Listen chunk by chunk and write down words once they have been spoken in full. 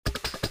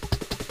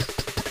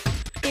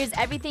Here's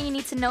everything you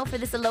need to know for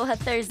this Aloha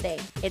Thursday.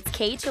 It's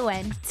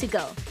KHON to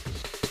go.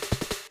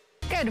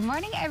 Good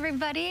morning,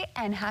 everybody,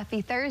 and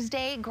happy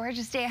Thursday.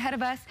 Gorgeous day ahead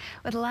of us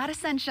with a lot of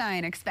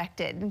sunshine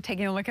expected. And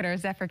taking a look at our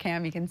Zephyr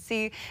cam, you can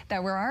see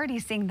that we're already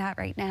seeing that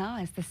right now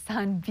as the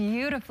sun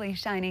beautifully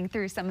shining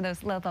through some of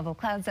those low-level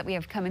clouds that we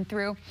have coming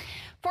through.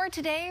 For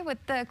today, with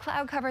the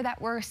cloud cover that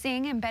we're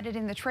seeing embedded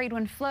in the trade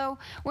wind flow,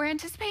 we're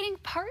anticipating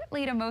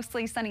partly to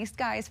mostly sunny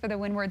skies for the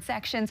windward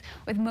sections,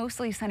 with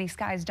mostly sunny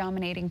skies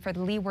dominating for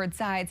the leeward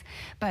sides.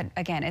 But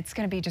again, it's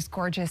going to be just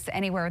gorgeous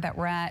anywhere that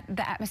we're at.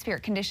 The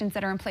atmospheric conditions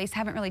that are in place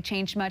haven't really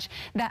changed much.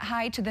 That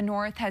high to the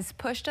north has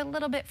pushed a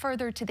little bit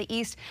further to the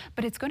east,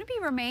 but it's going to be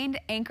remained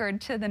anchored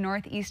to the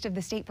northeast of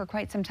the state for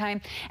quite some time.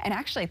 And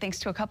actually, thanks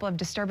to a couple of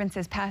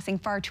disturbances passing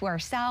far to our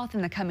south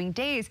in the coming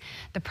days,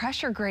 the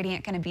pressure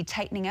gradient going to be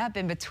tightening up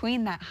in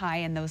between that high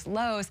and those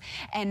lows,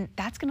 and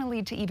that's going to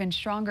lead to even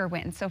stronger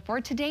winds. So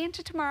for today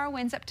into tomorrow,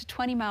 winds up to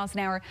 20 miles an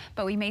hour,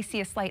 but we may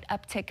see a slight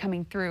uptick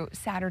coming through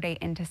Saturday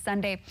into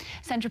Sunday.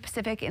 Central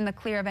Pacific in the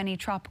clear of any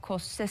tropical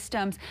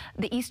systems.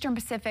 The Eastern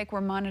Pacific,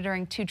 we're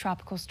monitoring 2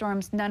 tropical storms,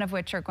 none of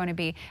which are going to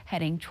be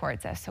heading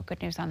towards us. So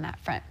good news on that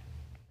front.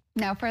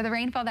 Now, for the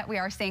rainfall that we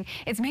are seeing,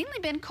 it's mainly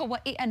been Kauai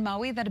and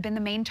Maui that have been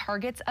the main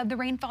targets of the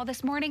rainfall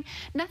this morning.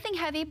 Nothing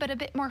heavy, but a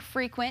bit more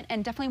frequent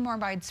and definitely more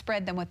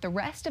widespread than what the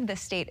rest of the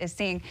state is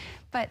seeing.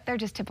 But they're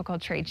just typical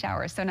trade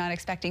showers, so not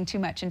expecting too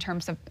much in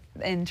terms of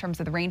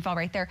the rainfall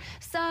right there.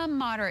 Some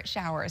moderate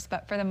showers,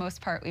 but for the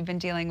most part, we've been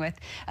dealing with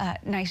a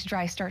nice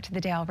dry start to the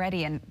day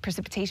already, and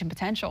precipitation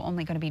potential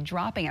only going to be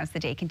dropping as the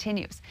day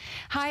continues.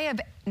 High of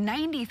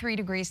 93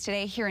 degrees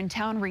today here in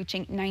town,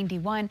 reaching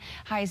 91.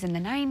 Highs in the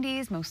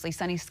 90s, mostly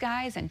sunny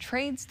skies and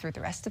trades through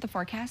the rest of the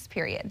forecast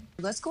period.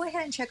 Let's go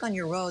ahead and check on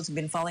your roads. We've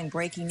been following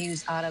breaking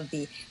news out of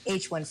the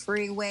H1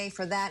 freeway.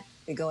 For that,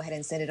 we go ahead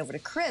and send it over to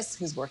Chris,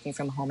 who's working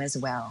from home as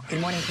well.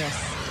 Good morning, Chris.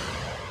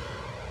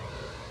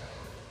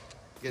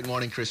 Good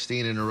morning,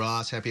 Christine and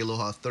Ross. Happy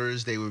Aloha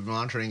Thursday. We're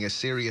monitoring a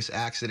serious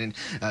accident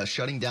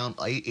shutting down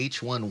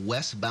H1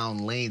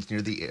 westbound lanes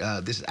near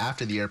the, this is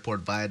after the airport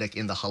viaduct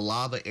in the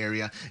Halava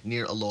area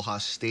near Aloha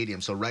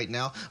Stadium. So right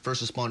now,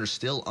 first responders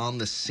still on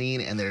the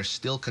scene, and they're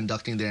still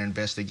conducting their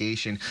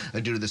investigation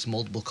due to this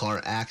multiple car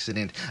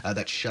accident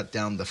that shut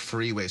down the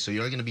freeway. So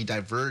you're going to be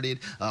diverted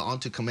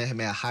onto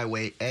Kamehameha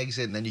Highway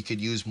exit, and then you could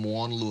use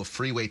Moanalua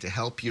Freeway to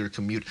help your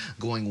commute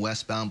going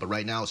westbound. But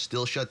right now, it's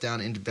still shut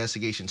down.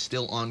 Investigation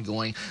still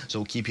ongoing. So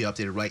we'll keep you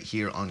updated right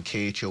here on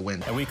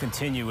KHON. And we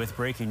continue with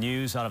breaking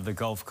news out of the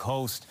Gulf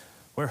Coast,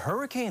 where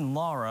Hurricane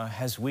Laura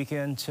has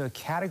weakened to a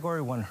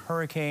Category 1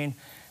 hurricane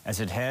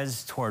as it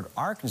heads toward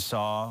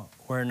Arkansas,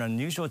 where an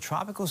unusual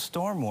tropical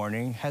storm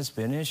warning has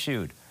been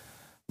issued.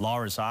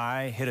 Laura's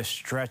eye hit a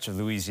stretch of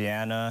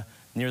Louisiana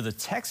near the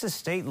Texas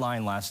state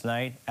line last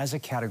night as a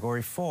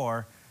Category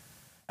 4.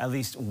 At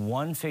least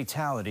one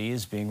fatality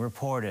is being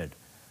reported.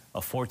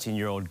 A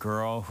 14-year-old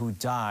girl who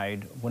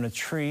died when a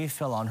tree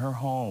fell on her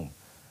home.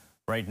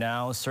 Right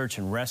now, search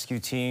and rescue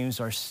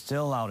teams are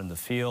still out in the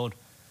field.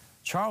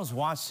 Charles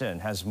Watson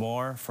has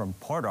more from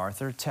Port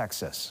Arthur,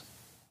 Texas.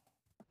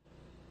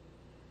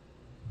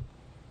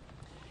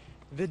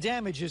 The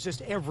damage is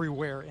just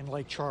everywhere in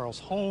Lake Charles.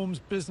 Homes,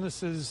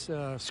 businesses,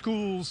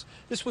 schools.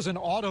 This was an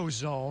auto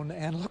zone,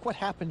 and look what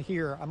happened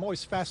here. I'm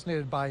always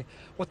fascinated by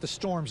what the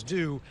storms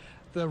do.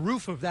 The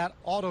roof of that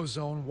auto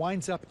zone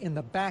winds up in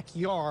the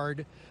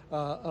backyard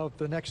of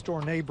the next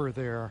door neighbor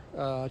there.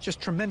 Just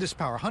tremendous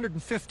power,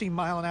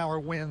 150-mile-an-hour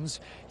winds.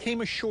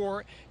 Came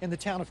ashore in the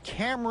town of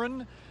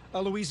Cameron,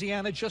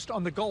 Louisiana, just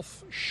on the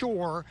Gulf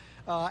Shore,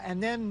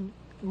 and then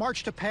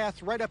marched a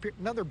path right up here,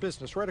 another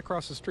business right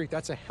across the street.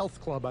 That's a health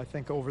club, I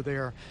think, over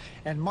there,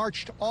 and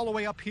marched all the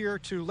way up here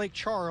to Lake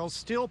Charles,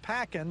 still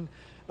packing.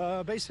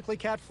 Basically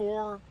Cat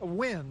 4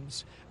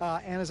 winds.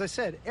 And as I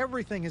said,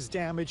 everything is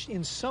damaged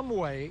in some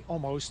way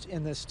almost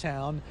in this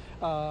town.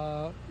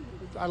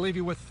 I leave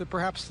you with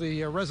perhaps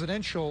the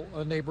residential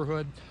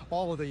neighborhood,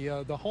 all of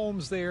the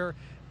homes there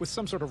with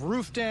some sort of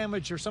roof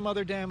damage or some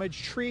other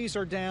damage. Trees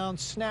are down,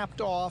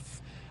 snapped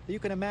off. You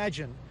can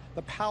imagine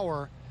the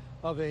power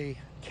of a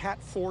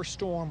Cat 4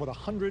 storm with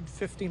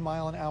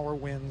 150-mile-an-hour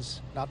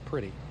winds. Not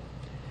pretty.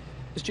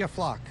 It's Jeff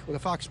Flock with the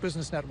Fox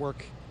Business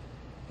Network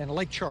in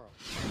Lake Charles.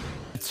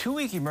 A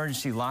 2-week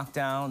emergency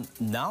lockdown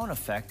now in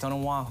effect on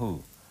Oahu.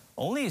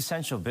 Only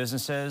essential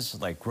businesses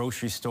like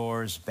grocery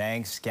stores,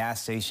 banks,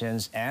 gas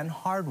stations, and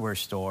hardware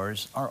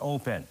stores are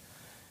open.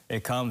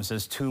 It comes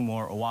as 2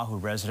 more Oahu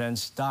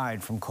residents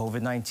died from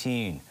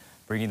COVID-19,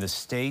 bringing the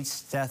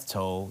state's death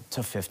toll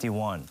to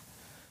 51.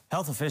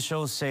 Health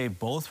officials say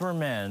both were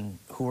men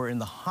who were in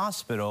the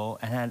hospital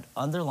and had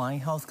underlying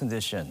health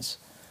conditions.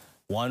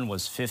 One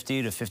was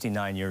 50 to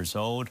 59 years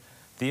old,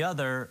 the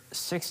other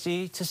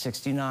 60 to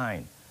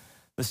 69.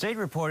 The state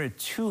reported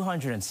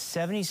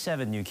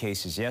 277 new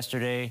cases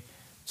yesterday,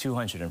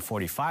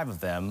 245 of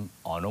them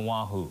on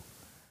Oahu.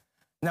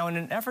 Now, in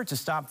an effort to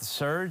stop the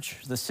surge,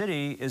 the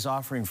city is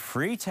offering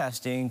free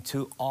testing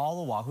to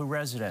all Oahu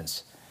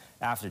residents.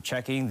 After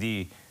checking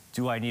the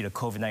Do I Need a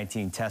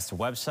COVID-19 Test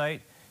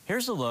website,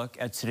 here's a look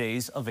at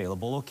today's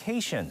available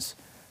locations.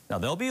 Now,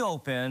 they'll be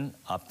open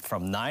up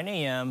from 9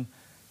 a.m.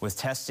 with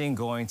testing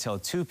going till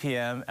 2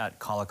 p.m. at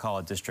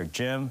Kalakaua District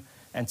Gym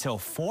until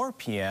 4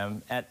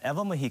 p.m. at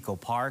Eva Mexico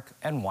Park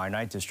and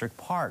Waianae District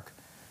Park.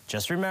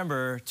 Just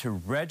remember to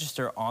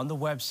register on the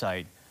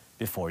website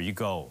before you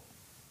go.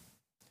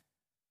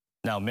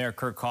 Now, Mayor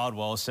Kirk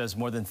Caldwell says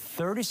more than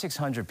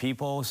 3,600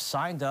 people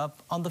signed up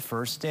on the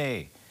first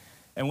day.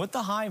 And with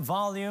the high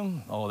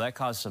volume, that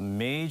caused some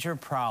major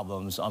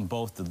problems on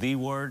both the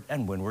leeward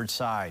and windward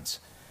sides.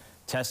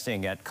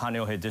 Testing at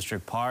Kaneohe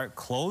District Park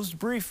closed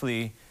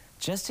briefly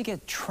just to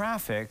get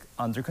traffic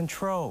under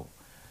control.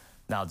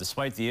 Now,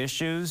 despite the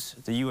issues,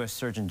 the U.S.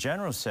 Surgeon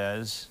General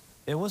says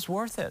it was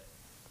worth it.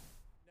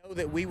 Know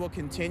that we will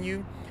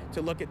continue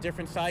to look at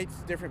different sites,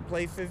 different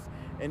places,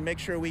 and make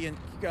sure we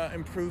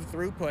improve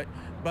throughput.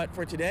 But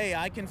for today,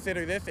 I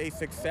consider this a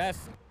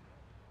success.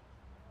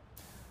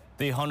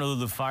 The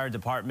Honolulu Fire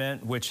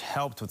Department, which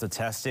helped with the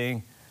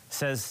testing,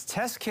 says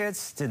test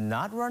kits did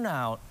not run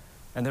out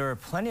and there are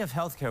plenty of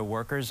healthcare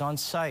workers on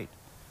site.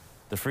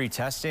 The free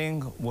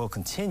testing will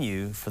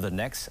continue for the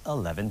next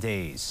 11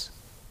 days.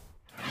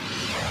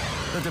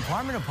 The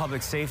Department of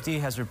Public Safety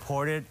has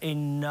reported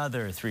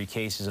another 3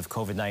 cases of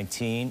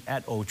COVID-19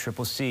 at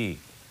OCCC.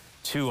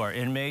 2 are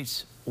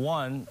inmates,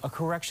 1 a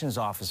corrections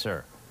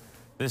officer.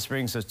 This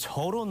brings the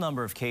total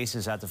number of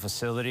cases at the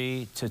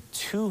facility to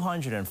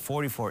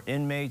 244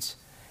 inmates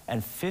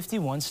and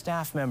 51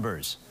 staff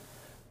members.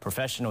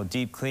 Professional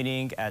deep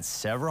cleaning at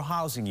several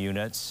housing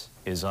units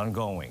is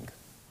ongoing.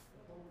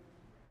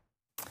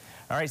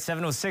 All right,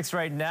 7:06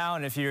 right now,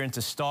 and if you're into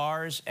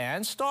stars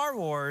and Star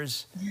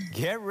Wars,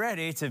 get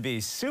ready to be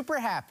super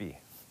happy.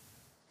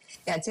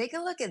 Yeah, take a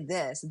look at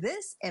this.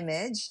 This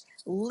image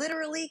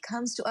literally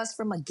comes to us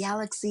from a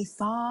galaxy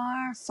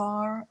far,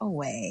 far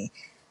away.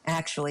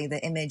 Actually,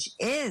 the image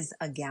is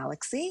a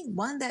galaxy,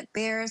 one that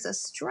bears a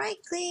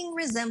striking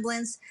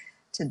resemblance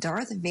to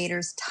Darth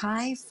Vader's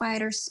TIE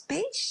fighter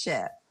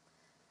spaceship.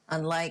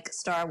 Unlike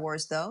Star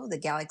Wars, though, the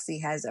galaxy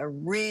has a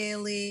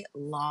really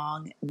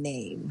long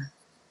name.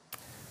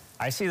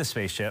 I see the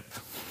spaceship.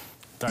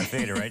 Darth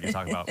Vader, right? You're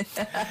talking about.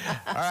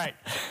 All right.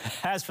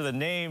 As for the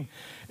name,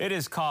 it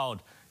is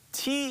called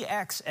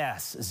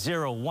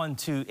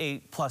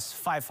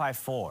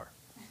TXS0128+554.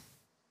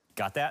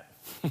 Got that?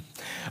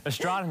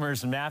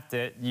 Astronomers mapped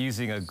it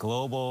using a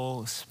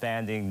global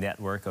spanning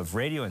network of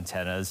radio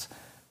antennas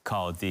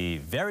called the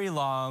Very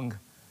Long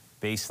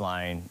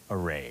Baseline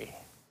Array.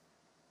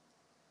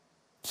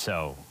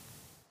 So,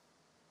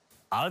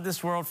 out of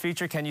this world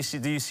feature, can you see?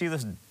 Do you see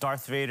this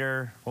Darth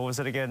Vader? What was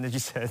it again? Did you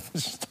say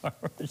Star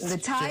Wars? The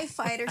TIE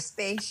fighter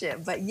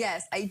spaceship. But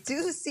yes, I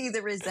do see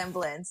the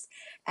resemblance.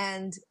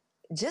 And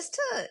just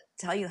to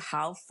tell you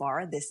how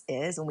far this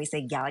is, when we say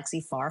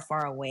galaxy far,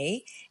 far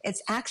away,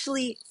 it's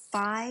actually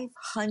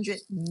 500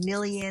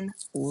 million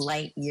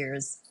light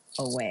years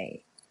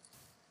away.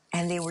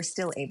 And they were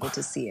still able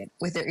to see it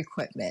with their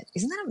equipment.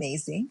 Isn't that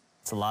amazing?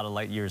 It's a lot of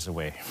light years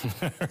away.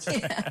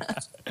 Yeah.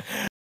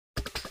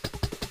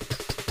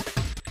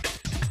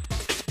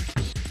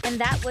 And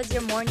that was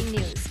your morning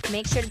news.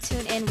 Make sure to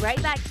tune in right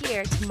back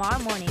here tomorrow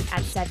morning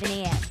at 7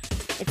 a.m.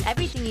 It's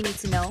everything you need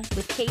to know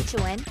with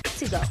KHON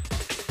to go.